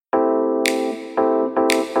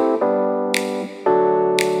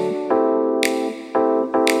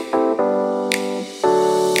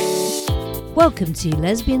Welcome to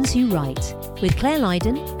Lesbians Who Write with Claire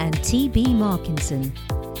Lydon and T.B. Markinson.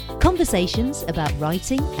 Conversations about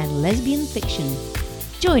writing and lesbian fiction.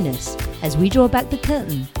 Join us as we draw back the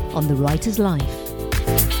curtain on the writer's life.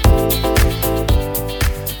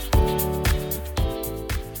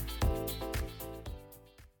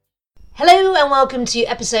 Hello and welcome to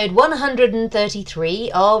episode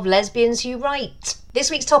 133 of Lesbians Who Write. This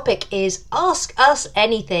week's topic is Ask Us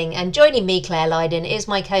Anything, and joining me, Claire Lydon, is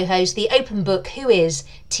my co-host, the open book, who is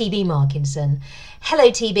TB Markinson. Hello,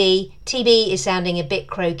 TB. TB is sounding a bit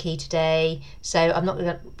croaky today, so I'm not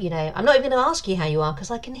even going to ask you how you are because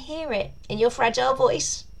I can hear it in your fragile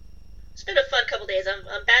voice. It's been a fun couple days.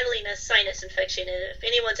 I'm battling a sinus infection, and if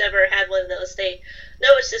anyone's ever had one of those, they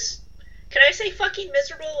know it's just, can I say fucking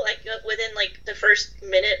miserable? Like, within, the first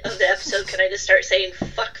minute of the episode, can I just start saying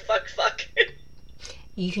fuck?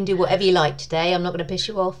 You can do whatever you like today. I'm not going to piss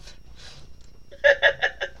you off.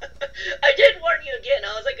 I did warn you again.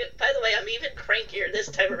 I was like, by the way, I'm even crankier this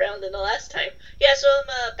time around than the last time. Yeah, so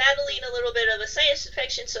I'm battling a little bit of a sinus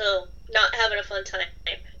infection, so not having a fun time.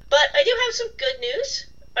 But I do have some good news.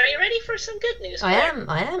 Are you ready for some good news, Claire?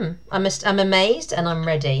 I am. I'm amazed and I'm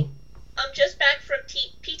ready. I'm just back from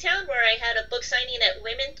P-Town, where I had a book signing at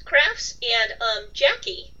Women Crafts, and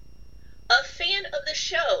Jackie, a fan of the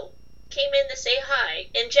show, came in to say hi.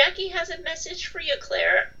 And Jackie has a message for you,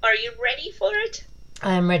 Claire. Are you ready for it?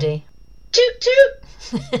 I am ready. Toot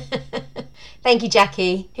toot! Thank you,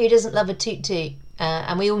 Jackie. Who doesn't love a toot toot?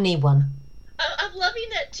 And we all need one. I'm loving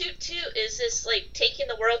that toot toot is this, taking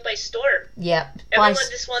the world by storm. Yep. Everyone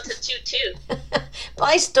just wants a toot toot.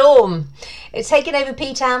 By storm. It's taken over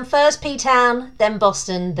P-Town. First P-Town, then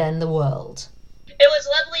Boston, then the world. It was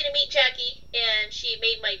lovely to meet Jackie, and she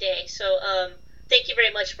made my day. So, thank you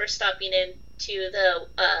very much for stopping in to the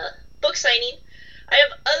book signing. I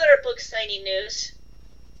have other book signing news.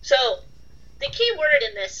 So, the key word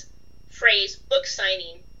in this phrase, book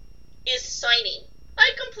signing, is signing.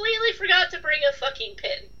 I completely forgot to bring a fucking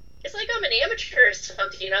pen. It's like I'm an amateur or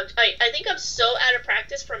something. I think I'm so out of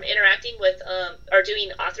practice from interacting with, or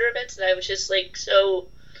doing author events that I was just, so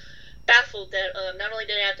baffled that not only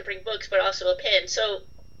did I have to bring books, but also a pen. So,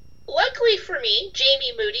 luckily for me,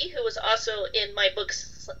 Jamie Moody, who was also in my book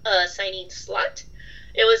signing slot,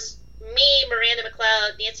 it was me, Miranda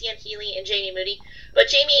McLeod, Nancy Ann Healy, and Jamie Moody. But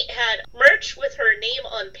Jamie had merch with her name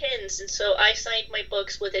on pins, and so I signed my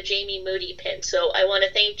books with a Jamie Moody pin. So I want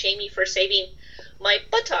to thank Jamie for saving my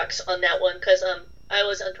buttocks on that one, because I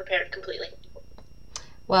was unprepared completely.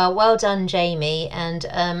 Well done, Jamie. And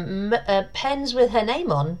pens with her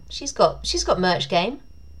name on. She's got merch game.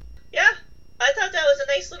 Yeah, I thought that was a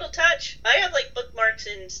nice little touch. I have bookmarks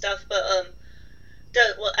and stuff, but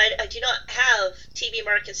I do not have TB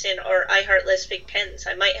Markinson or I Heart Lesfic pens.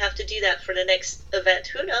 I might have to do that for the next event.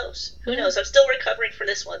 Who knows? I'm still recovering for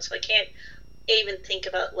this one, so I can't even think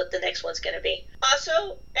about what the next one's going to be.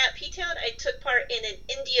 Also, at P-Town, I took part in an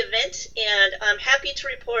indie event, and I'm happy to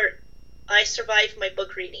report I survived my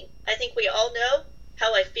book reading. I think we all know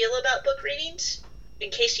how I feel about book readings. In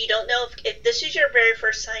case you don't know, if this is your very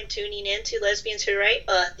first time tuning in to Lesbians Who Write,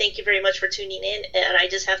 thank you very much for tuning in, and I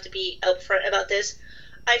just have to be upfront about this.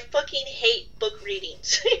 I fucking hate book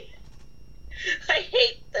readings. I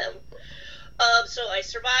hate them. So I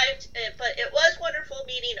survived, but it was wonderful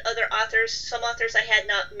meeting other authors. Some authors I had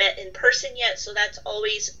not met in person yet, so that's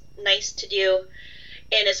always nice to do,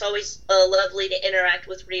 and it's always lovely to interact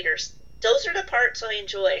with readers. Those are the parts I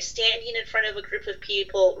enjoy, standing in front of a group of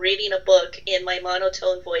people, reading a book in my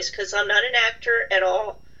monotone voice, because I'm not an actor at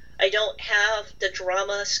all. I don't have the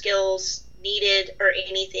drama skills needed or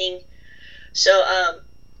anything. So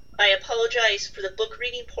I apologize for the book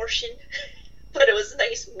reading portion, but it was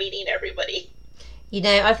nice meeting everybody.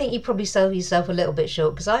 I think you probably sold yourself a little bit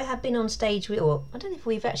short, because I have been on stage or I don't know if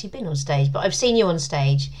we've actually been on stage, but I've seen you on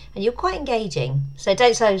stage and you're quite engaging. So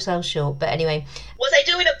don't sell yourself short. But anyway. Was I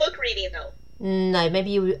doing a book reading though? No,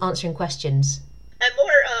 maybe you were answering questions. I'm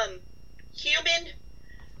more human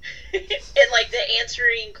in the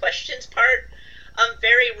answering questions part. I'm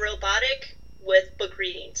very robotic with book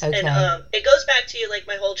readings. Okay. And it goes back to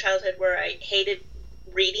my whole childhood where I hated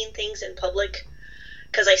reading things in public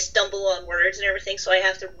because I stumble on words and everything, so I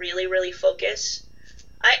have to really, really focus.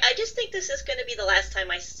 I just think this is going to be the last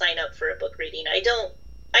time I sign up for a book reading. I don't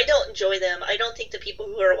enjoy them. I don't think the people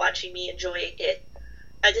who are watching me enjoy it.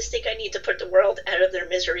 I just think I need to put the world out of their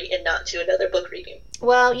misery and not do another book reading.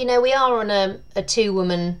 Well, we are on a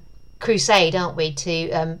two-woman crusade, aren't we,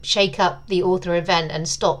 to shake up the author event and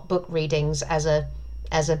stop book readings as a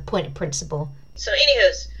point of principle. So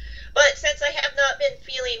anywho's, but since I have not been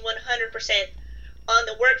feeling 100% on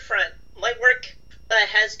the work front, my work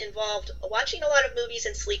has involved watching a lot of movies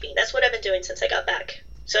and sleeping. That's what I've been doing since I got back.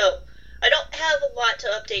 So I don't have a lot to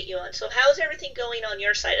update you on. So how's everything going on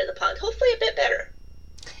your side of the pond? Hopefully a bit better.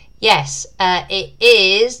 Yes, it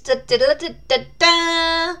is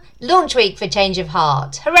launch week for Change of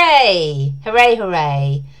Heart. Hooray! Hooray,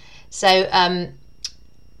 hooray. So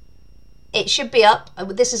it should be up.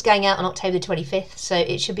 This is going out on October 25th, so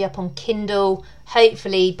it should be up on Kindle,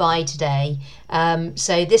 hopefully by today.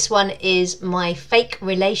 So this one is my fake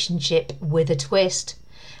relationship with a twist,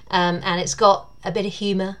 and it's got a bit of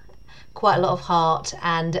humour, quite a lot of heart,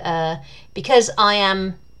 and because I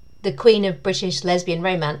am the queen of British lesbian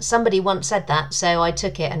romance, somebody once said that, so I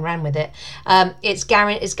took it and ran with it. It's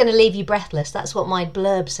going to leave you breathless. That's what my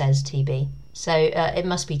blurb says, TB. So it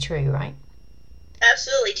must be true, right?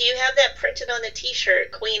 Absolutely. Do you have that printed on the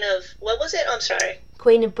t-shirt? Queen of... What was it? I'm sorry.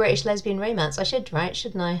 Queen of British lesbian romance. I should, right?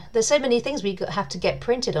 Shouldn't I? There's so many things we have to get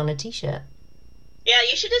printed on a t-shirt. Yeah,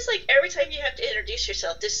 you should just, like, every time you have to introduce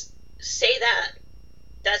yourself, just say that.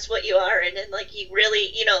 That's what you are. And then, like, you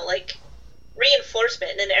really, like...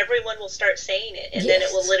 reinforcement, and then everyone will start saying it, and then it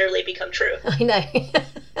will literally become true. I know.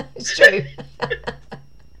 It's true.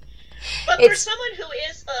 But for someone who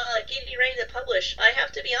is getting ready to publish, I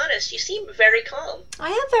have to be honest, you seem very calm. I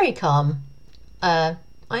am very calm.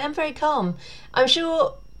 I'm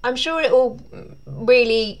sure it will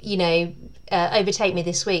really, overtake me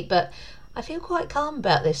this week, but I feel quite calm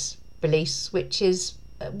about this release, which is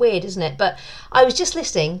weird, isn't it? But I was just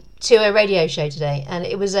listening to a radio show today, and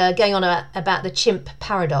it was going on about the chimp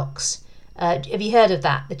paradox. Have you heard of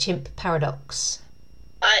that, the chimp paradox?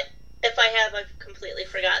 If I have, I've completely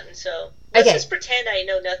forgotten, so let's just pretend I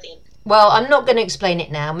know nothing. Well, I'm not going to explain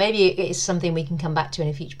it now. Maybe it's something we can come back to in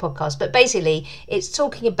a future podcast. But basically, it's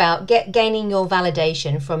talking about gaining your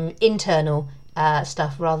validation from internal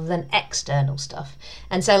stuff rather than external stuff.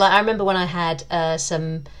 And so, like, I remember when I had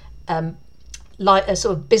some like a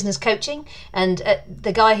sort of business coaching, and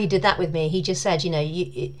the guy who did that with me, he just said,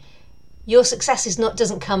 your success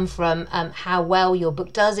doesn't come from how well your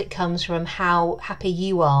book does. It comes from how happy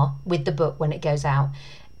you are with the book when it goes out.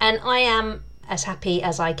 And I am as happy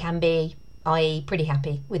as I can be, i.e. pretty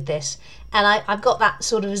happy with this. And I've got that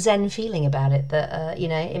sort of zen feeling about it that,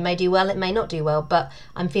 it may do well, it may not do well, but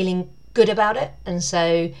I'm feeling good about it. And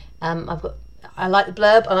so I like the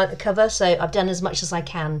blurb, I like the cover, so I've done as much as I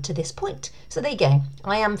can to this point. So there you go.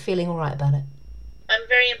 I am feeling all right about it. I'm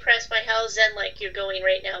very impressed by how zen-like you're going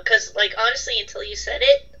right now. Because, honestly, until you said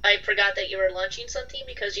it, I forgot that you were launching something,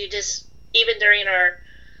 because you just, even during our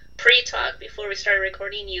pre-talk before we started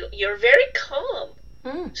recording, you're very calm.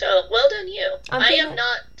 So, well done you. I am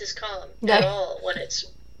not this calm at all when it's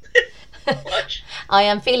watched. I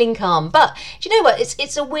am feeling calm. But, do you know what?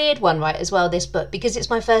 It's a weird one, right, as well, this book, because it's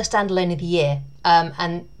my first standalone of the year.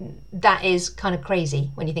 And that is kind of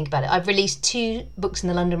crazy when you think about it. I've released 2 books in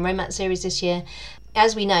the London Romance series this year.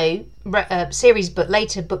 As we know,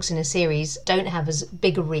 later books in a series don't have as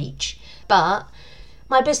big a reach, but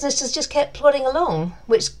my business has just kept plodding along,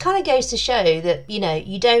 which kind of goes to show that,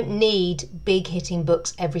 you don't need big hitting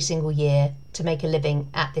books every single year to make a living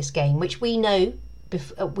at this game, which we know,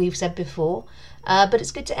 we've said before, but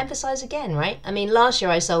it's good to emphasize again, right? I mean, last year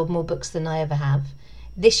I sold more books than I ever have.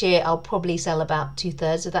 This year I'll probably sell about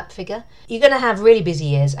 2/3 of that figure. You're going to have really busy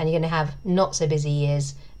years, and you're going to have not so busy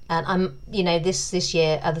years. And I'm, this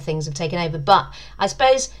year other things have taken over. But I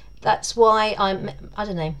suppose that's why I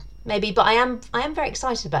don't know, maybe. But I am very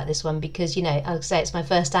excited about this one because, like I say, it's my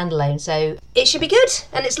first standalone. So it should be good.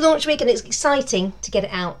 And it's launch week, and it's exciting to get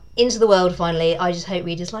it out into the world finally. I just hope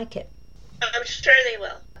readers like it. I'm sure they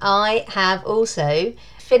will. I have also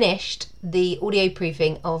finished the audio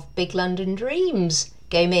proofing of Big London Dreams.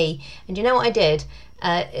 Go me. And you know what I did?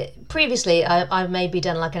 Previously, I've maybe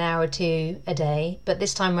done like an hour or 2 a day, but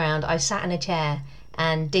this time round I sat in a chair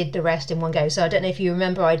and did the rest in one go. So I don't know if you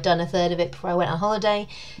remember, I'd done 1/3 of it before I went on holiday.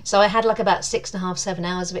 So I had like about 6.5, 7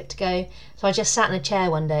 hours of it to go. So I just sat in a chair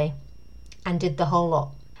one day and did the whole lot.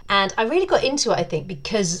 And I really got into it, I think,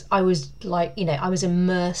 because I was I was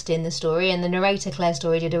immersed in the story, and the narrator, Claire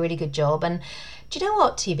Story, did a really good job. And do you know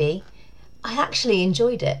what, TV? I actually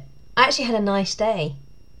enjoyed it. I actually had a nice day.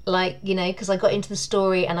 Because I got into the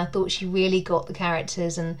story and I thought she really got the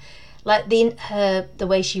characters, and the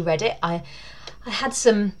way she read it, I had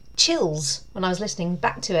some chills when I was listening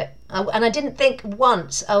back to it, and I didn't think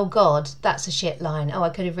once, oh God, that's a shit line, oh I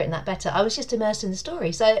could have written that better. I was just immersed in the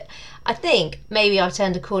story. So I think maybe I've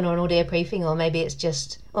turned a corner on audio proofing, or maybe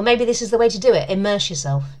maybe this is the way to do it. Immerse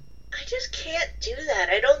yourself. I just can't do that.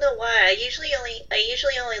 I don't know why. I usually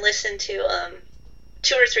only listen to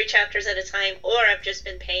 2 or 3 chapters at a time, or I've just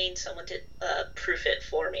been paying someone to proof it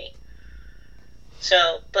for me.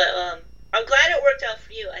 So, but I'm glad it worked out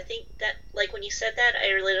for you. I think that, like, when you said that,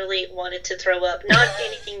 I literally wanted to throw up. Not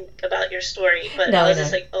anything about your story, but No, I was no.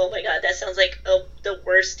 just like, oh my god, that sounds like the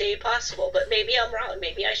worst day possible. But maybe I'm wrong.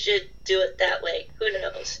 Maybe I should do it that way. Who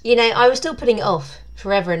knows? You know, I was still putting it off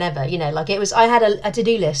forever and ever. You know, like it was. I had a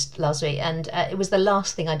to-do list last week, and it was the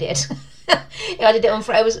last thing I did. I did it on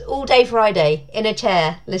Friday. It was all day Friday in a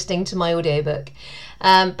chair listening to my audiobook.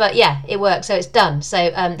 But yeah, it worked. So it's done.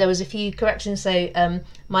 So there was a few corrections. So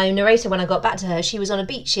my narrator, when I got back to her, she was on a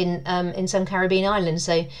beach in some Caribbean island.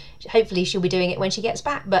 So hopefully she'll be doing it when she gets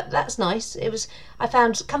back. But that's nice. It was. I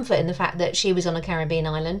found comfort in the fact that she was on a Caribbean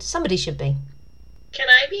island. Somebody should be. Can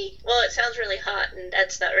I be? Well, it sounds really hot, and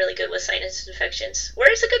that's not really good with sinus infections.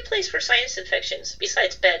 Where is a good place for sinus infections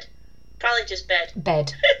besides bed? Probably just bed.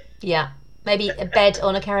 Bed. Yeah. Maybe a bed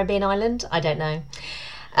on a Caribbean island. I don't know.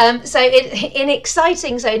 In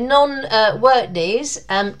exciting, so non-work news,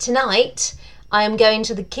 tonight I am going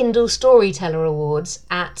to the Kindle Storyteller Awards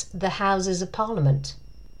at the Houses of Parliament.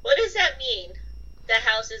 What does that mean? The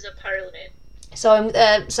Houses of Parliament.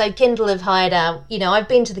 So Kindle have hired out. You know, I've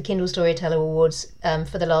been to the Kindle Storyteller Awards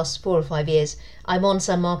for the last 4 or 5 years. I'm on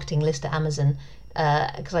some marketing list at Amazon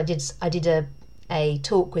because I did a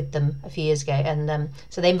talk with them a few years ago, and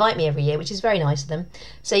so they invite me every year, which is very nice of them.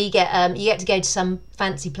 So you get to go to some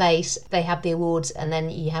fancy place. They have the awards, and then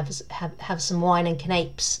you have some wine and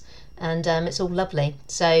canapes, and it's all lovely.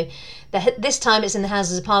 So this time it's in the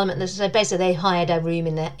Houses of Parliament. So basically they hired a room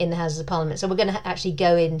in the Houses of Parliament. So we're going to actually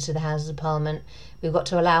go into the Houses of Parliament. We've got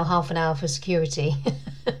to allow half an hour for security,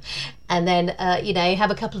 and then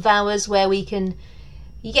have a couple of hours where you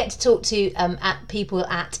get to talk to people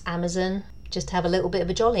at Amazon. Just have a little bit of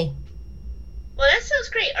a jolly. Well, that sounds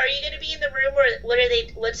great. Are you going to be in the room, or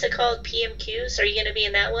what's it called, PMQs? Are you going to be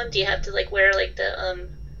in that one? Do you have to wear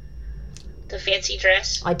the fancy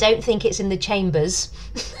dress? I don't think it's in the chambers.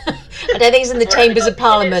 I don't think it's in the chambers of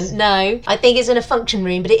Parliament. No, I think it's in a function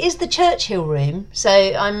room, but it is the Churchill room. So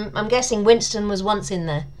I'm guessing Winston was once in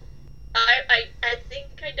there. I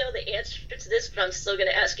think I know the answer to this, but I'm still going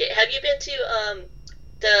to ask it. Have you been to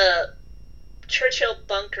the Churchill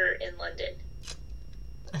bunker in London?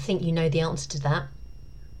 I think you know the answer to that.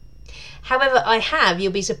 However, I have,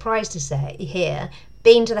 you'll be surprised to hear,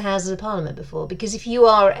 been to the Houses of Parliament before, because if you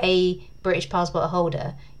are a British passport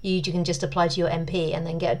holder, you can just apply to your MP and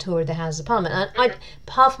then get a tour of the Houses of Parliament. And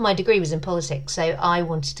half of my degree was in politics, so I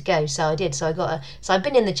wanted to go, so I did. So I've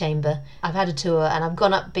been in the chamber, I've had a tour, and I've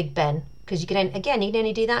gone up Big Ben, because you can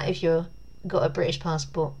only do that if you've got a British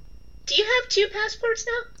passport. Do you have 2 passports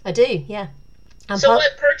now? I do, yeah. So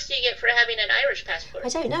what perks do you get for having an Irish passport? I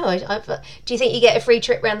don't know. Do you think you get a free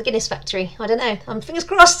trip around the Guinness factory? I don't know. I'm fingers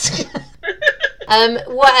crossed.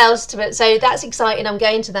 What else? So that's exciting. I'm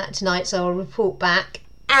going to that tonight, so I'll report back.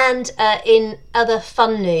 And in other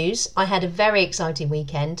fun news, I had a very exciting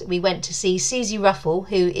weekend. We went to see Susie Ruffle,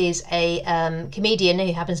 who is a comedian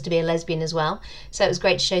who happens to be a lesbian as well. So it was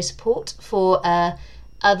great to show support for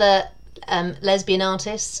other lesbian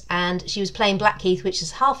artists, and she was playing Blackheath, which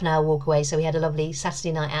is half an hour walk away, so we had a lovely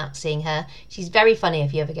Saturday night out seeing her. She's very funny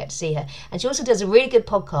if you ever get to see her, and she also does a really good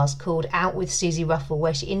podcast called Out with Susie Ruffle,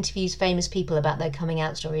 where she interviews famous people about their coming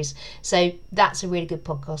out stories. So that's a really good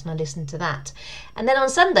podcast, and I listened to that. And then on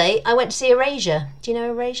Sunday I went to see Erasure. Do you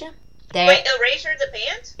know Erasure? Wait, Erasure the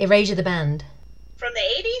band? Erasure the band. From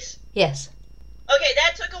the 80s? Yes. Okay,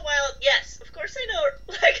 that took a while. Yes, of course I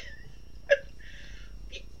know.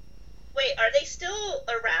 Wait, are they still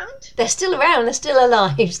around? They're still around. They're still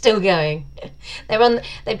alive. Still going.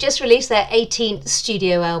 They've just released their 18th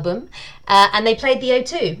studio album, and they played the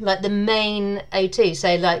O2, like the main O2. So,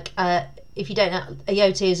 if you don't know, the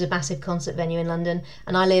O2 is a massive concert venue in London,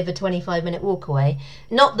 and I live a 25-minute walk away.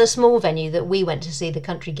 Not the small venue that we went to see the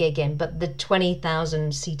country gig in, but the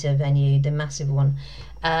 20,000-seater venue, the massive one.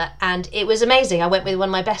 And it was amazing. I went with one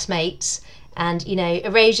of my best mates. And,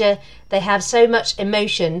 Erasure, they have so much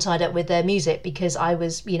emotion tied up with their music, because I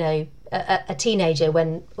was, a teenager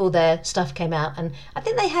when all their stuff came out. And I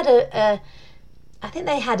think they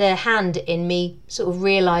had a hand in me sort of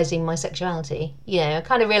realising my sexuality. I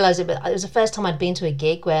kind of realised it, but it was the first time I'd been to a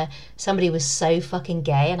gig where somebody was so fucking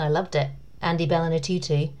gay, and I loved it. Andy Bell in a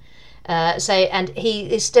tutu. And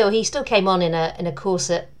he still came on in a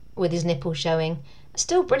corset with his nipples showing.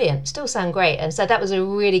 Still brilliant, still sound great, and so that was a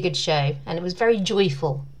really good show, and it was very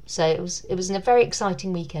joyful. So it was a very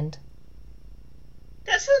exciting weekend.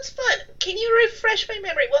 That sounds fun. Can you refresh my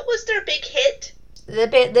memory? What was their big hit? Their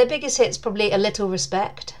biggest hit's probably A Little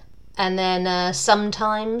Respect, and then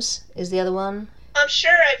Sometimes is the other one. I'm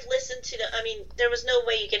sure I've listened to I mean, there was no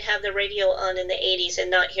way you could have the radio on in the 80s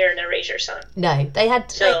and not hear an Erasure song. No, they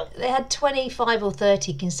had So- they had 25 or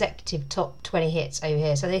 30 consecutive top 20 hits over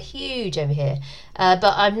here, so they're huge over here. But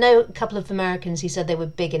I know a couple of Americans who said they were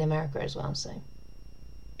big in America as well. So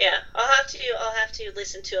Yeah, I'll have to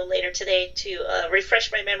listen to him later today to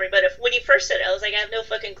refresh my memory. But when you first said it, I was like, I have no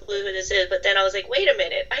fucking clue who this is. But then I was like, wait a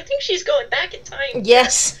minute, I think she's going back in time.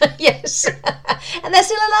 yes, yes, and they're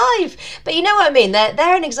still alive. But you know what I mean?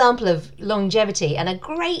 They're an example of longevity and a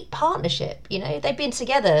great partnership. You know, they've been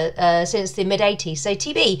together since the mid 80s. So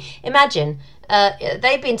TB, imagine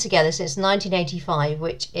they've been together since 1985,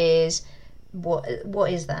 which is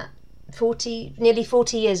what is that? Nearly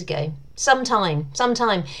 40 years ago. Sometime.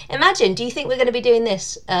 Imagine, do you think we're going to be doing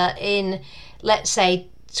this in, let's say,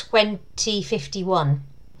 2051?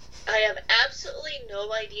 I have absolutely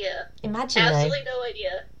no idea. Imagine, Absolutely no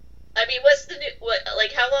idea. I mean, what's the new?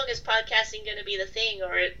 Like, how long is podcasting going to be the thing,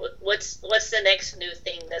 or what's the next new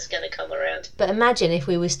thing that's going to come around? But imagine if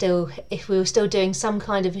we were still doing some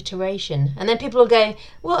kind of iteration, and then people will go,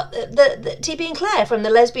 "What? The TB and Claire from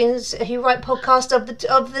the Lesbians Who Write podcast of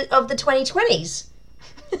the 2020s."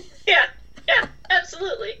 Yeah,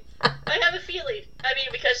 absolutely. I have a feeling. I mean,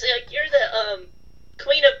 because like you're the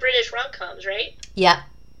queen of British rom-coms, right? Yeah,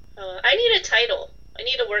 I need a title. I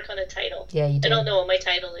need to work on a title. yeah, you do. I don't know what my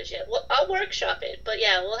title is yet. Well, I'll workshop it, but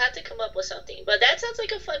yeah, we'll have to come up with something. But that sounds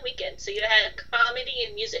like a fun weekend. So you had comedy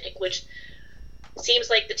and music, which seems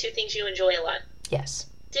like the two things you enjoy a lot. Yes,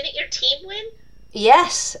 Didn't your team win?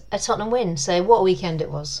 yes, a Tottenham win. So what a weekend it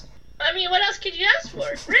was. I mean, what else could you ask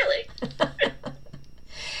for, really?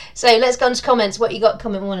 So let's go on to comments. What you got,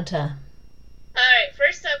 comment monitor? Alright,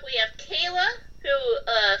 first up we have Kayla, who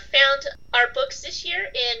found our books this year,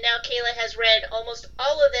 and now Kayla has read almost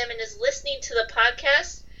all of them and is listening to the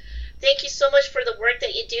podcast. Thank you so much for the work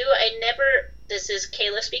that you do. This is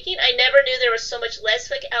Kayla speaking, I never knew there was so much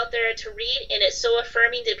lesfic out there to read, and it's so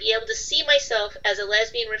affirming to be able to see myself as a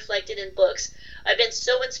lesbian reflected in books. I've been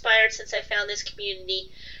so inspired since I found this community.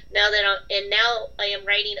 Now I am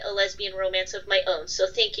writing a lesbian romance of my own. So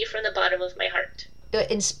thank you from the bottom of my heart.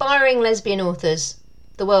 Inspiring lesbian authors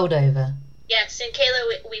the world over. Yes, and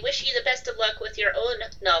Kayla, we wish you the best of luck with your own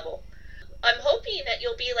novel. I'm hoping that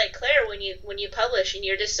you'll be like Claire when you publish, and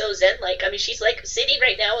you're just so zen-like. I mean, she's like sitting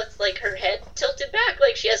right now with like her head tilted back,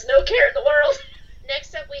 like she has no care in the world.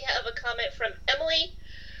 Next up, we have a comment from Emily,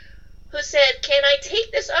 who said, "Can I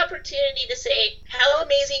take this opportunity to say how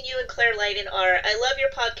amazing you and Claire Lydon are? I love your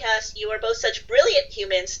podcast. You are both such brilliant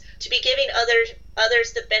humans to be giving others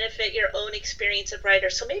the benefit your own experience of writer."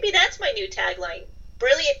 So maybe that's my new tagline: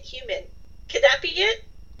 brilliant human. Could that be it?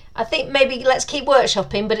 I think maybe let's keep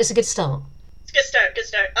workshopping, but it's a good start. It's a good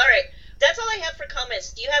start. All right. That's all I have for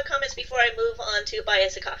comments. Do you have comments before I move on to buy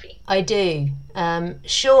us a coffee? I do.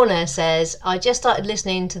 Shauna says, I just started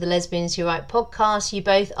listening to the Lesbians Who Write podcast. You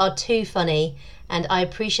both are too funny, and I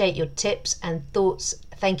appreciate your tips and thoughts.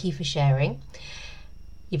 Thank you for sharing.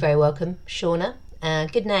 You're very welcome, Shauna.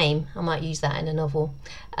 Good name. I might use that in a novel.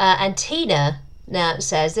 And Tina now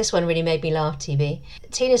says, this one really made me laugh, TB.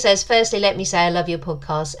 Tina says, firstly, let me say I love your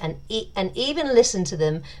podcast and even listen to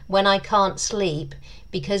them when I can't sleep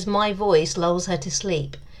because my voice lulls her to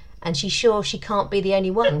sleep and she's sure she can't be the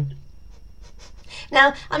only one.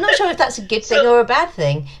 Now, I'm not sure if that's a good thing or a bad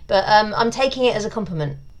thing, but I'm taking it as a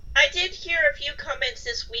compliment. I did hear a few comments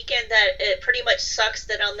this weekend that it pretty much sucks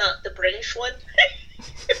that I'm not the British one.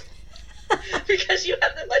 Because you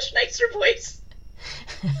have the much nicer voice.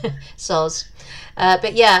 Soz.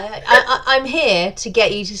 But yeah, I'm here to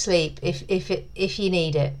get you to sleep if you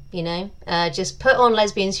need it, you know. Just put on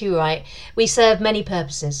Lesbians Who Write. We serve many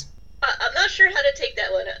purposes. I'm not sure how to take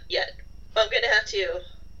that one yet. I'm going to have to,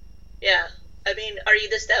 yeah. I mean, are you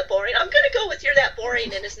that boring? I'm going to go with you're that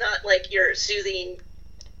boring and it's not like your soothing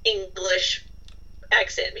English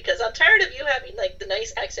accent because I'm tired of you having like the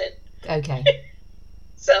nice accent. Okay.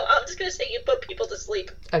 So I'm just going to say you put people to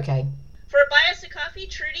sleep. Okay. For Buy Us a Coffee,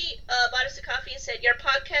 Trudy bought us a coffee and said, your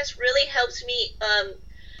podcast really helps me,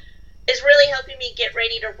 is really helping me get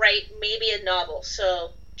ready to write maybe a novel.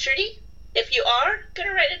 So, Trudy, if you are going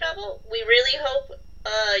to write a novel, we really hope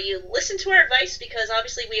you listen to our advice because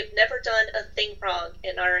obviously we have never done a thing wrong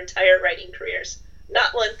in our entire writing careers.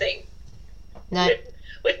 Not one thing. No.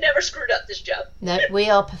 We've never screwed up this job. No, we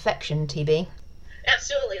are perfection, TB.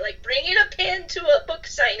 Absolutely. Like bringing a pen to a book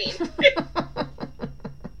signing.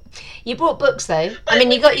 You brought books though. I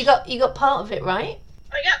mean, you got part of it, right?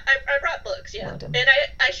 I brought books, yeah. Well done. And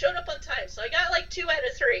I showed up on time, so I got like 2 out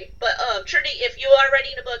of 3. But Trudy, if you are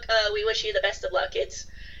writing a book, we wish you the best of luck. It's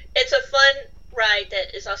a fun ride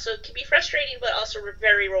that is also can be frustrating, but also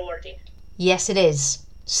very rewarding. Yes, it is.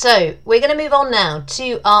 So we're going to move on now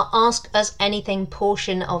to our Ask Us Anything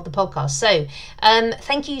portion of the podcast. So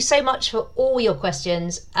thank you so much for all your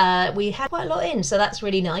questions. We had quite a lot in, so that's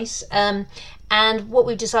really nice. And what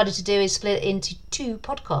we've decided to do is split it into 2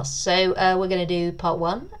 podcasts. So we're going to do part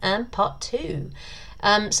 1 and part 2.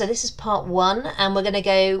 So this is part 1, and we're going to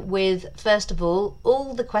go with, first of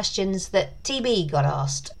all the questions that TB got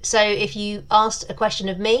asked. So if you asked a question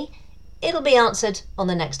of me, it'll be answered on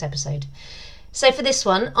the next episode. So for this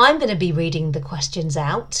one, I'm going to be reading the questions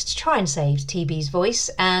out to try and save TB's voice,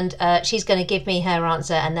 and she's going to give me her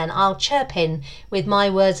answer, and then I'll chirp in with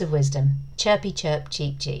my words of wisdom. Chirpy chirp,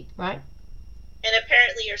 cheep cheep, right? And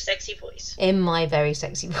apparently your sexy voice. In my very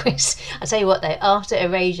sexy voice. I tell you what though, after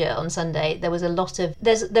Erasure on Sunday, there was a lot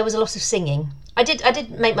of singing. I did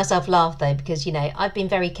make myself laugh though, because I've been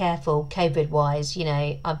very careful COVID wise.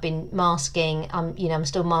 I've been masking. I'm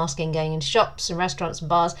still masking, going into shops and restaurants and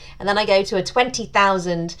bars, and then I go to a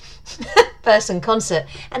 20,000 person concert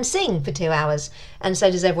and sing for 2 hours, and so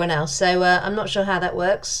does everyone else. So I'm not sure how that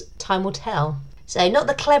works. Time will tell. So not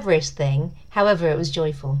the cleverest thing, however, it was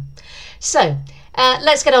joyful. So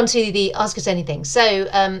let's get on to the Ask Us Anything.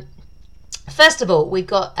 So first of all, we've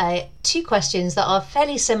got 2 questions that are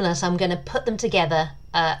fairly similar, so I'm going to put them together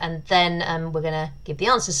and then we're going to give the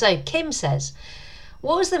answer. So Kim says,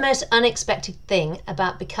 what was the most unexpected thing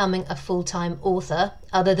about becoming a full-time author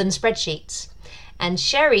other than spreadsheets? And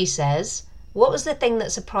Sherry says, what was the thing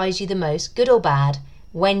that surprised you the most, good or bad,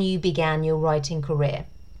 when you began your writing career?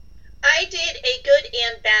 I did a good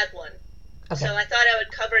and bad one. Okay. So I thought I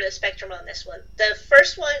would cover the spectrum on this one. The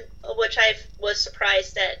first one, which I was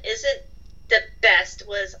surprised that isn't the best,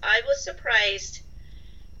 was I was surprised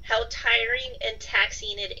how tiring and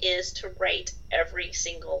taxing it is to write every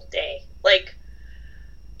single day. Like,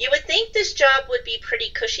 you would think this job would be pretty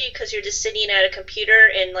cushy because you're just sitting at a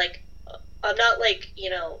computer and, like, I'm not, like,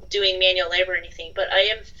 doing manual labor or anything, but I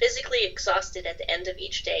am physically exhausted at the end of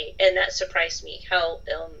each day, and that surprised me how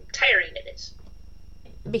tiring it is.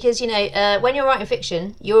 Because when you're writing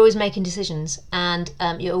fiction, you're always making decisions, and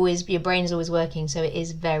your brain is always working, so it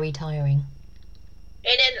is very tiring.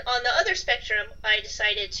 And then on the other spectrum, I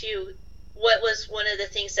decided what was one of the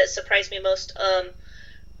things that surprised me most, on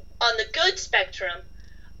the good spectrum,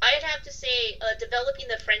 I'd have to say developing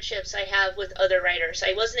the friendships I have with other writers.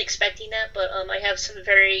 I wasn't expecting that, but I have some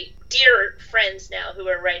very dear friends now who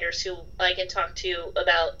are writers who I can talk to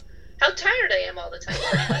about how tired I am all the time,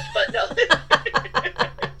 pretty much. But no.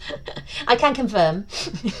 I can confirm.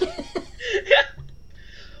 Yeah.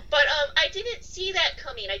 But I didn't see that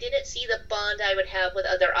coming. I didn't see the bond I would have with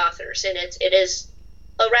other authors, and it is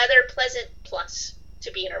a rather pleasant plus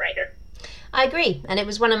to being a writer. I agree, and it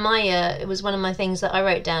was one of my things that I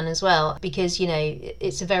wrote down as well, because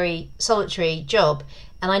it's a very solitary job,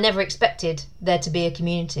 and I never expected there to be a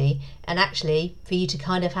community, and actually for you to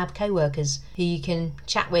kind of have co-workers who you can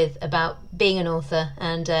chat with about being an author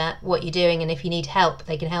and what you're doing, and if you need help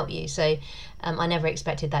they can help you. So I never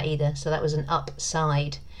expected that either, so that was an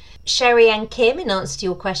upside. Sherry and Kim, in answer to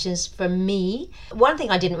your questions from me, one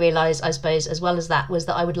thing I didn't realise, I suppose, as well as that, was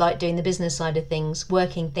that I would like doing the business side of things,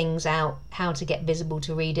 working things out, how to get visible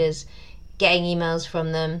to readers, getting emails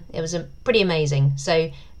from them. It was pretty amazing.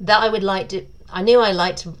 So that I knew I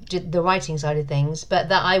liked the writing side of things, but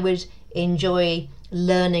that I would enjoy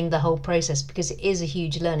learning the whole process, because it is a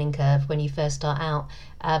huge learning curve when you first start out.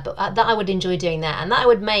 But that I would enjoy doing that, and that I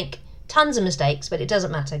would make tons of mistakes, but it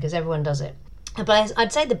doesn't matter because everyone does it. But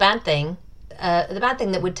I'd say the bad thing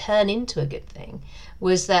that would turn into a good thing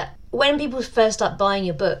was that when people first start buying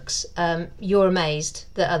your books, you're amazed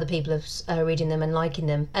that other people are reading them and liking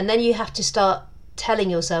them. And then you have to start telling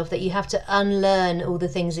yourself that you have to unlearn all the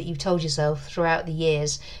things that you've told yourself throughout the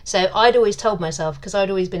years. So I'd always told myself, because I'd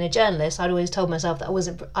always been a journalist, I'd always told myself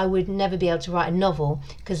that I would never be able to write a novel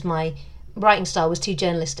because my writing style was too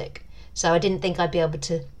journalistic. So I didn't think I'd be able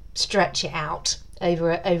to stretch it out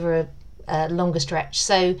over a longer stretch.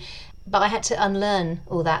 But I had to unlearn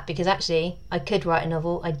all that, because actually I could write a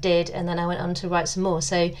novel. I did, and then I went on to write some more.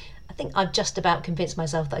 So I think I've just about convinced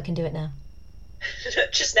myself that I can do it now.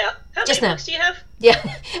 Just now? How many books do you have? Yeah,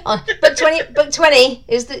 book 20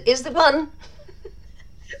 is the one.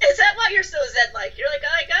 Is that why you're so zen-like? You're like,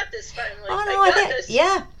 I got this finally. I got this.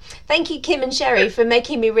 Yeah. Thank you, Kim and Sherry, for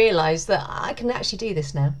making me realise that I can actually do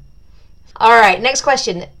this now. All right, next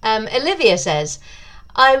question. Olivia says,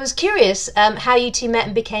 I was curious how you two met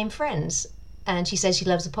and became friends. And she says she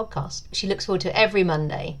loves the podcast. She looks forward to it every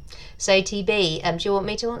Monday. So, TB, do you want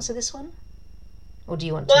me to answer this one? Or do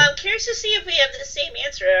you want to? Well, I'm curious to see if we have the same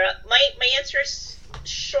answer. My answer is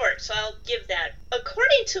short, so I'll give that.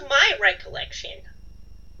 According to my recollection,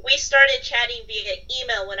 we started chatting via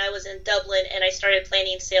email when I was in Dublin, and I started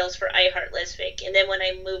planning sales for iHeart Lesbic. And then when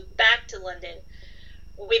I moved back to London,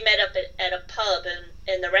 we met up at a pub,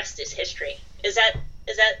 and the rest is history. Is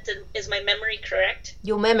my memory correct?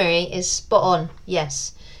 Your memory is spot on.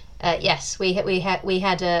 Yes, yes. We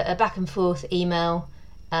had a back and forth email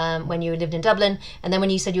when you lived in Dublin, and then when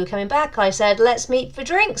you said you were coming back, I said let's meet for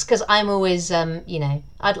drinks, because I'm always I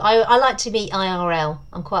like to meet IRL.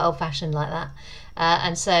 I'm quite old fashioned like that,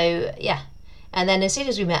 and so yeah. And then as soon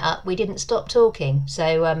as we met up, we didn't stop talking.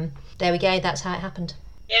 So there we go. That's how it happened.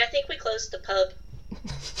 Yeah, I think we closed the pub,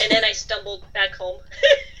 and then I stumbled back home.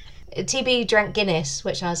 TB drank Guinness,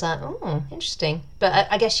 which I was like, oh, interesting. But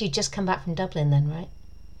I guess you'd just come back from Dublin then, right?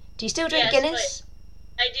 Do you still drink Guinness?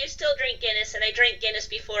 I do still drink Guinness, and I drank Guinness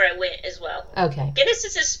before I went as well. Okay. Guinness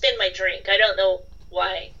has just been my drink. I don't know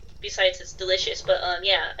why, besides it's delicious. But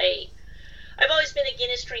yeah, I've always been a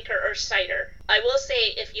Guinness drinker or cider. I will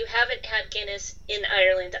say, if you haven't had Guinness in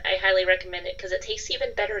Ireland, I highly recommend it, because it tastes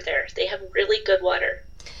even better there. They have really good water.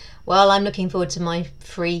 Well, I'm looking forward to my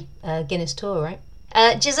free Guinness tour, right?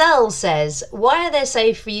 Giselle says, why are there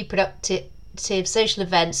so few productive social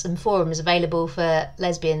events and forums available for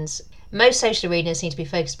lesbians? Most social arenas seem to be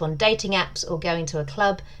focused on dating apps or going to a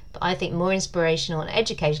club, but I think more inspirational and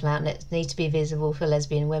educational outlets need to be visible for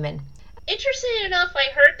lesbian women. Interesting enough,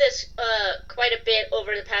 I heard this quite a bit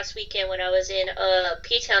over the past weekend when I was in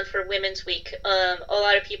P-Town for Women's Week. A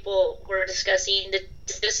lot of people were discussing the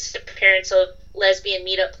disappearance of lesbian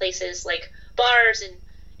meetup places like bars and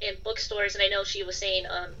bookstores, and I know she was saying,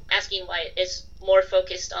 asking why it's more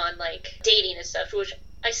focused on like dating and stuff, which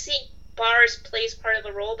I see bars plays part of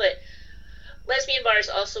a role, but lesbian bars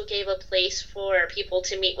also gave a place for people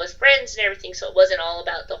to meet with friends and everything, so it wasn't all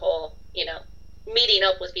about the whole, meeting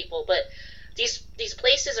up with people. But these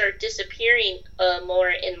places are disappearing more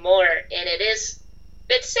and more, and it's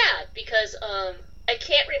sad because I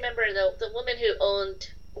can't remember the woman who owned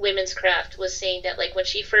Women's Craft was saying that like when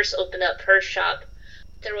she first opened up her shop,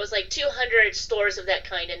 there was like 200 stores of that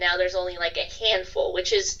kind, and now there's only like a handful,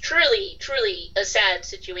 which is truly a sad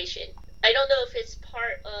situation. I don't know if it's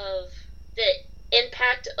part of the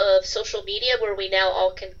impact of social media where we now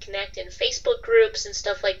all can connect in Facebook groups and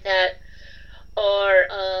stuff like that, or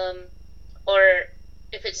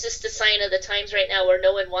if it's just a sign of the times right now where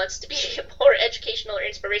no one wants to be more educational or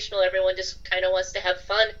inspirational. Everyone just kind of wants to have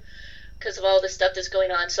fun because of all the stuff that's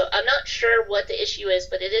going on. So I'm not sure what the issue is,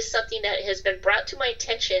 but it is something that has been brought to my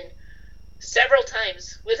attention several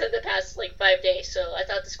times within the past 5 days. So I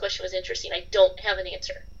thought this question was interesting. I don't have an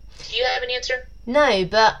answer. Do you have an answer? No,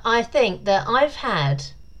 but I think that I've had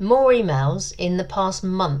more emails in the past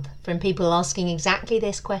month from people asking exactly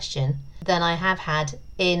this question than I have had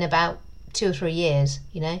in about 2 or 3 years,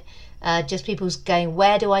 just people's going,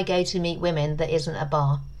 where do I go to meet women that isn't a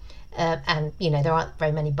bar? And, there aren't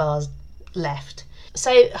very many bars left. So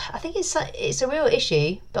I think it's a real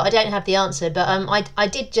issue, but I don't have the answer. But I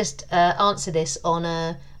did just answer this on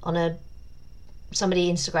a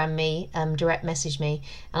somebody Instagram me, direct message me,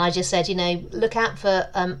 and I just said, look out for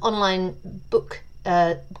online book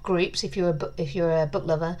groups if you're a book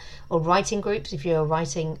lover, or writing groups if you're a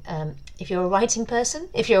writing person,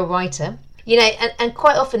 if you're a writer. And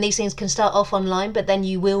quite often these things can start off online, but then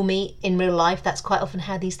you will meet in real life. That's quite often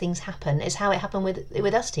how these things happen. It's how it happened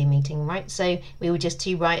with us two meeting, right? So we were just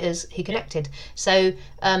two writers who connected. So,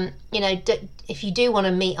 if you do want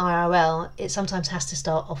to meet IRL, it sometimes has to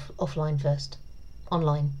start offline first.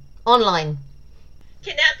 Online.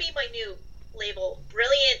 Can that be my new label?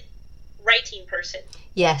 Brilliant writing person.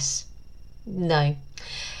 Yes. No.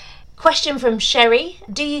 Question from Sherry.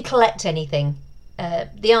 Do you collect anything?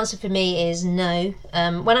 The answer for me is no.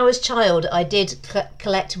 When I was a child, I did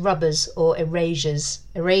collect rubbers or erasures,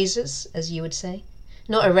 as you would say.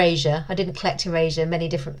 Not erasure. I didn't collect erasure. Many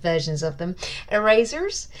different versions of them.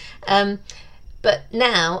 Erasers. But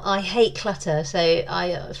now I hate clutter, so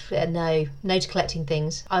I no to collecting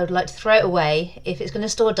things. I would like to throw it away. If it's going to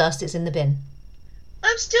store dust, it's in the bin.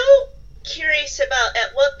 I'm still curious about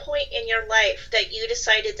at what point in your life that you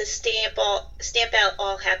decided to stamp out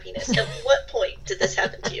all happiness. At what point did this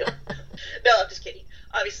happen to you? No, I'm just kidding.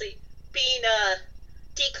 Obviously, being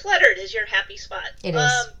decluttered is your happy spot. It is.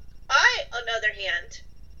 I, on the other hand,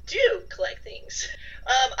 do collect things.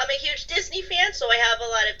 I'm a huge Disney fan, so I have a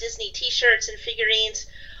lot of Disney t-shirts and figurines.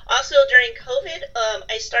 Also, during COVID,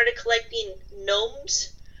 I started collecting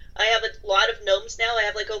gnomes. I have a lot of gnomes now. I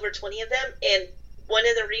have over 20 of them, and one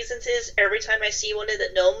of the reasons is every time I see one of the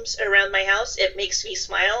gnomes around my house, it makes me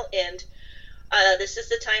smile, and this is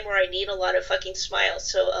the time where I need a lot of fucking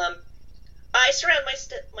smiles. So I surround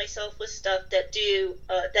myself with stuff that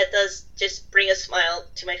does just bring a smile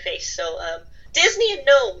to my face. So Disney and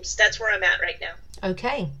gnomes, that's where I'm at right now.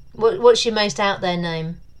 Okay. What's your most out there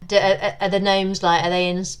gnome? Are the gnomes are they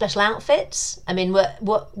in special outfits? I mean,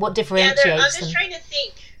 what differentiates them? I'm just trying to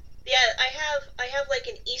think. Yeah, I have like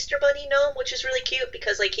an Easter bunny gnome, which is really cute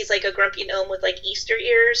because like he's like a grumpy gnome with like Easter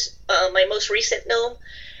ears. My most recent gnome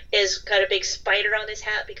is got a big spider on his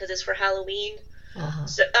hat because it's for Halloween. Uh-huh.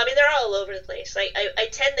 So I mean, they're all over the place. I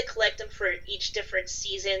tend to collect them for each different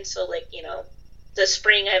season. So like the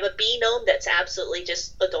spring, I have a bee gnome that's absolutely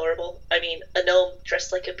just adorable. I mean, a gnome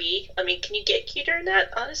dressed like a bee. I mean, can you get cuter than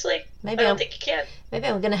that? Honestly, I don't think you can. Maybe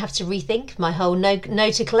I'm going to have to rethink my whole no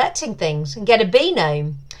to collecting things and get a bee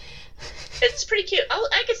gnome. It's pretty cute.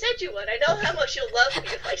 I can send you one. I know how much you'll love me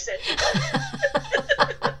if I send you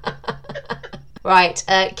one. Right,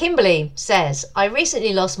 Kimberly says, I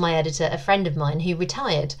recently lost my editor, a friend of mine who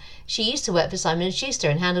retired. She used to work for Simon & Schuster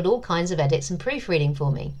and handled all kinds of edits and proofreading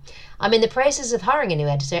for me. I'm in the process of hiring a new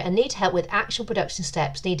editor and need help with actual production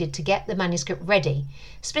steps needed to get the manuscript ready.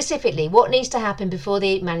 Specifically, what needs to happen before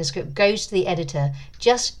the manuscript goes to the editor?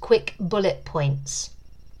 Just quick bullet points.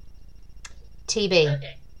 TB,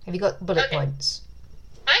 Okay. Have you got bullet points?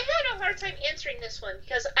 I had a hard time answering this one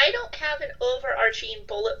because I don't have an overarching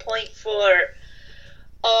bullet point for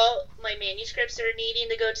all my manuscripts that are needing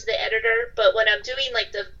to go to the editor, but when I'm doing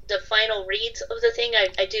like the final reads of the thing,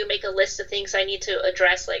 I do make a list of things I need to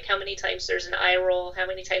address, like how many times there's an eye roll, how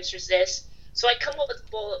many times there's this. So I come up with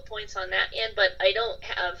bullet points on that end, but I don't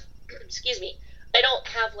have I don't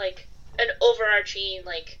have like an overarching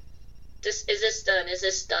like this done, is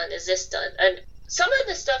this done? And some of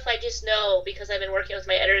the stuff I just know because I've been working with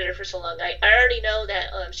my editor for so long. I already know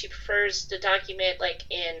that she prefers the document like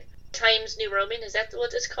in Times New Roman. Is that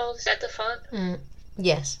what it's called? Is that the font?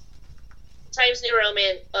 Yes. Times New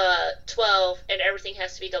Roman 12, and everything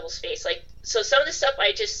has to be double spaced. Like, so some of the stuff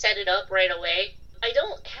I just set it up right away. I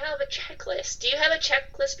don't have a checklist. Do you have a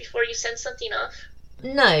checklist before you send something off?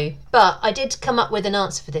 No, but I did come up with an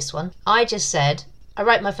answer for this one. I just said I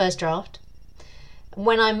write my first draft.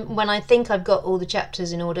 When I think I've got all the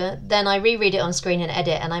chapters in order, then I reread it on screen and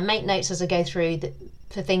edit, and I make notes as I go through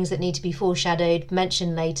for things that need to be foreshadowed,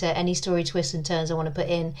 mentioned later, any story twists and turns I want to put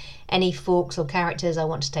in, any forks or characters I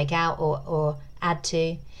want to take out or add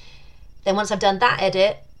to. Then once I've done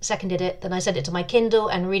that second edit, then I send it to my Kindle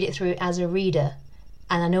and read it through as a reader,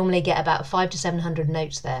 and I normally get about 500 to 700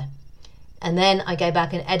 notes there. And then I go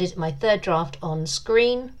back and edit my third draft on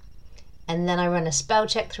screen, and then I run a spell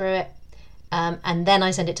check through it. And then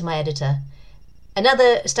I send it to my editor.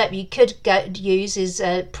 Another step you could use is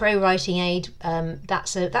Pro Writing Aid.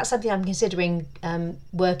 That's something I'm considering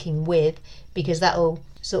working with, because that will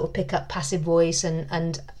sort of pick up passive voice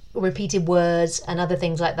and repeated words and other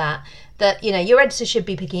things like that. That your editor should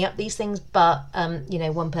be picking up these things, but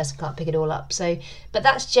one person can't pick it all up. So, but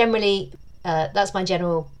that's generally that's my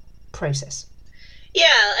general process. Yeah,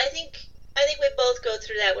 I think we both go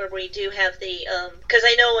through that where we do have the because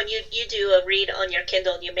I know when you do a read on your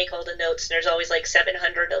Kindle and you make all the notes, and there's always like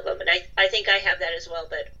 700 of them, and I think I have that as well,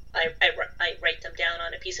 but I write them down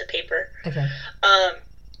on a piece of paper. Okay.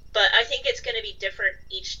 But I think it's going to be different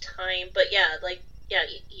each time. But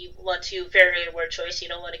you want to vary your word choice. You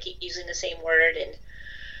don't want to keep using the same word, and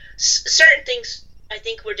certain things I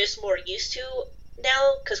think we're just more used to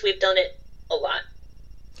now because we've done it a lot.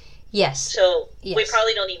 Yes. So we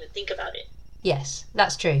probably don't even think about it. Yes,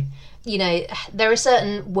 that's true. There are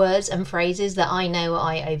certain words and phrases that I know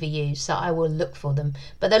I overuse, so I will look for them.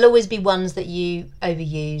 But there'll always be ones that you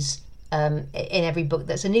overuse in every book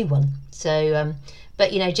that's a new one. So,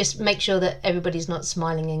 but just make sure that everybody's not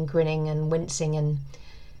smiling and grinning and wincing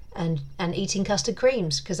and eating custard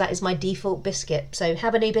creams, because that is my default biscuit. So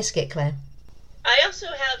have a new biscuit, Claire. I also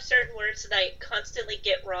have certain words that I constantly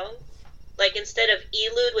get wrong. Like instead of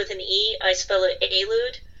elude with an E, I spell it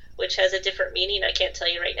alude, which has a different meaning. I can't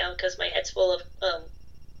tell you right now because my head's full of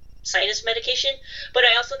sinus medication. But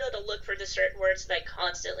I also know to look for the certain words that I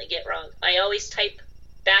constantly get wrong. I always type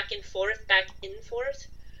back and forth, and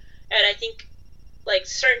I think like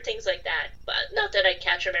certain things like that. But not that I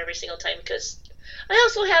catch them every single time, because I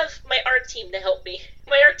also have my art team to help me.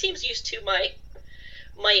 My art team's used to my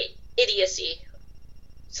idiocy.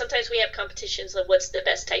 Sometimes we have competitions of what's the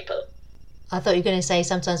best typo. I thought you were going to say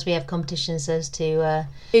sometimes we have competitions as to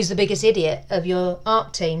who's the biggest idiot of your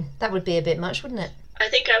art team. That would be a bit much, wouldn't it? I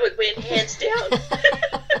think I would win hands down.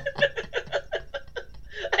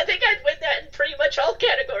 I think I'd win that in pretty much all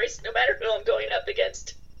categories, no matter who I'm going up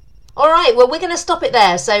against. All right, well, we're going to stop it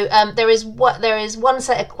there. So there is one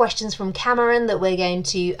set of questions from Cameron that we're going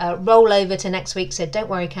to roll over to next week. So don't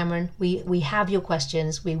worry, Cameron. We have your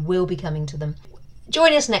questions. We will be coming to them.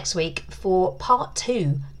 Join us next week for part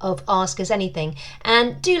 2 of Ask Us Anything.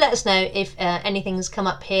 And do let us know if anything's come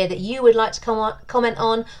up here that you would like to comment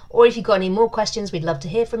on, or if you've got any more questions, we'd love to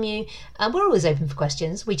hear from you. We're always open for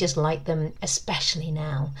questions. We just like them, especially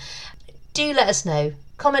now. Do let us know.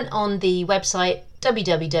 Comment on the website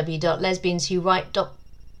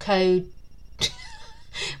www.lesbianswhowrite.co.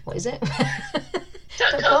 What is it?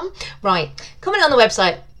 .com. Right. Comment on the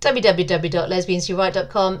website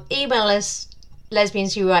www.lesbianswhowrite.com. Email us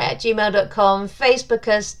lesbianswhowrite@gmail.com. Facebook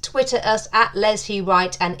us, Twitter us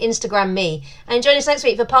 @leswhowrite, and Instagram me. And join us next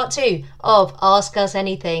week for part 2 of Ask Us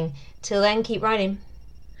Anything. Till then, keep writing.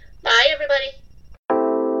 Bye, everybody.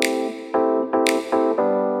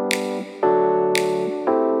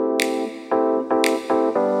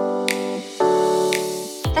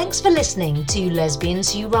 Thanks for listening to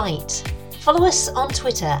Lesbians Who Write. Follow us on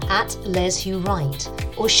Twitter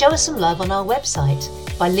 @LesWhoWrite, or show us some love on our website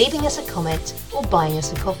by leaving us a comment or buying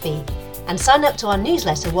us a coffee. And sign up to our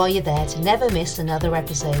newsletter while you're there to never miss another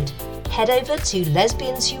episode. Head over to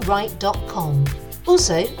lesbianswhowrite.com.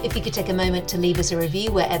 Also, if you could take a moment to leave us a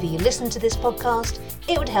review wherever you listen to this podcast,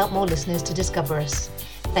 it would help more listeners to discover us.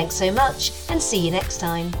 Thanks so much, and see you next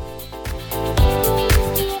time.